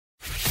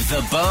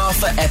The bar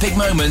for epic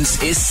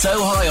moments is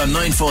so high on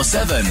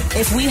 947.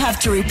 If we have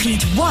to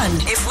repeat one,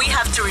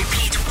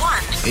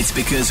 it's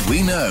because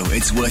we know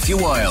it's worth your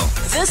while.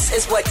 this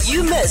is what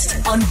you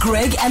missed on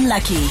Greg and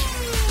Lucky.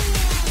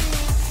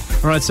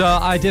 All right, so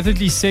I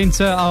definitely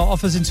sent our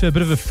office into a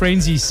bit of a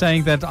frenzy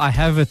saying that I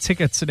have an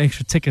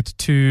extra ticket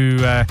to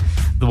the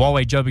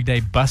Huawei Jo'burg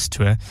Day bus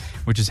tour,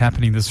 which is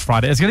happening this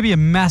Friday. It's going to be a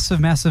massive,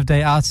 massive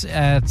day out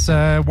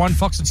at One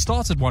Fox. It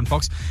starts at One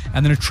Fox,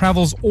 and then it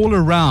travels all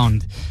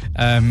around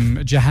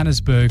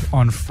Johannesburg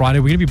on Friday.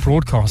 We're going to be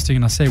broadcasting,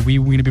 and I say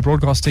we're going to be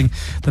broadcasting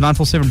the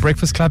 947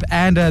 Breakfast Club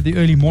and the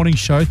early morning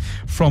show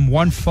from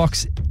One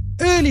Fox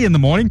early in the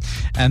morning,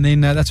 and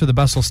then that's where the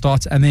bus will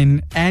start. And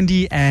then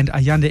Andy and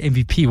Ayanda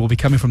MVP will be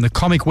coming from the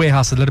Comic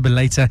Warehouse a little bit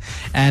later,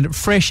 and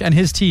Fresh and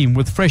his team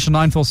with Fresh on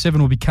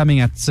 947 will be coming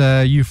at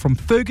you from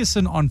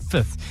Ferguson on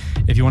 5th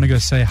if you want to go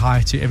say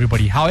hi to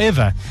everybody.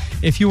 However,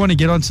 if you want to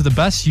get onto the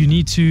bus, you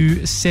need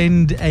to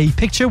send a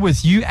picture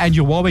with you and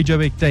your Huawei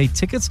Jo'burg Day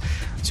tickets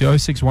to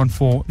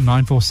 0614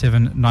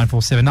 947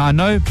 947. Now I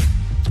know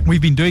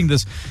we've been doing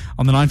this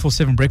on the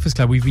 947 Breakfast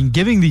Club. We've been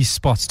giving these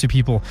spots to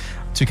people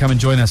to come and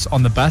join us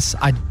on the bus.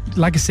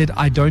 Like I said,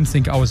 I don't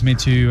think I was meant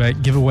to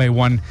give away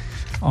one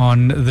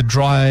on the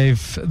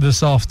drive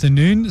this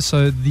afternoon.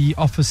 So the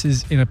office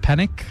is in a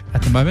panic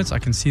at the moment. I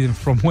can see them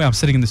from where I'm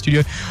sitting in the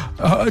studio,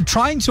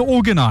 trying to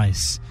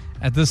organize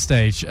at this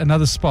stage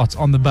another spot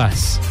on the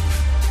bus,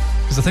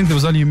 because I think there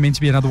was only meant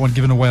to be another one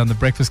given away on the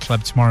Breakfast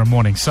Club tomorrow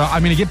morning. So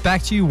I'm going to get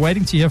back to you,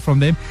 waiting to hear from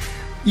them.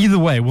 Either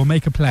way, we'll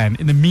make a plan.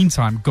 In the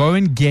meantime, go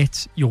and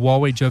get your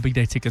Huawei Jo'burg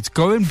Day tickets.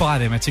 Go and buy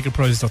them at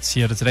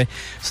ticketpros.co today,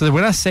 so that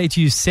when I say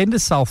to you, send a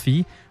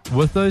selfie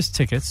with those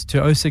tickets to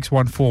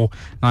 0614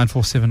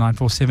 947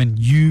 947,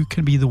 you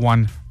can be the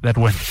one that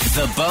wins.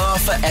 The bar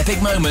for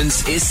epic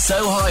moments is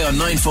so high on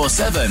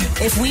 947.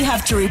 If we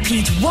have to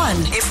repeat one,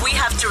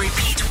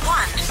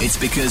 It's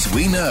because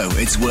we know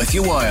it's worth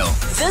your while.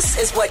 this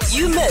is what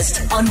you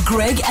missed on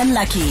Greg and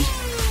Lucky.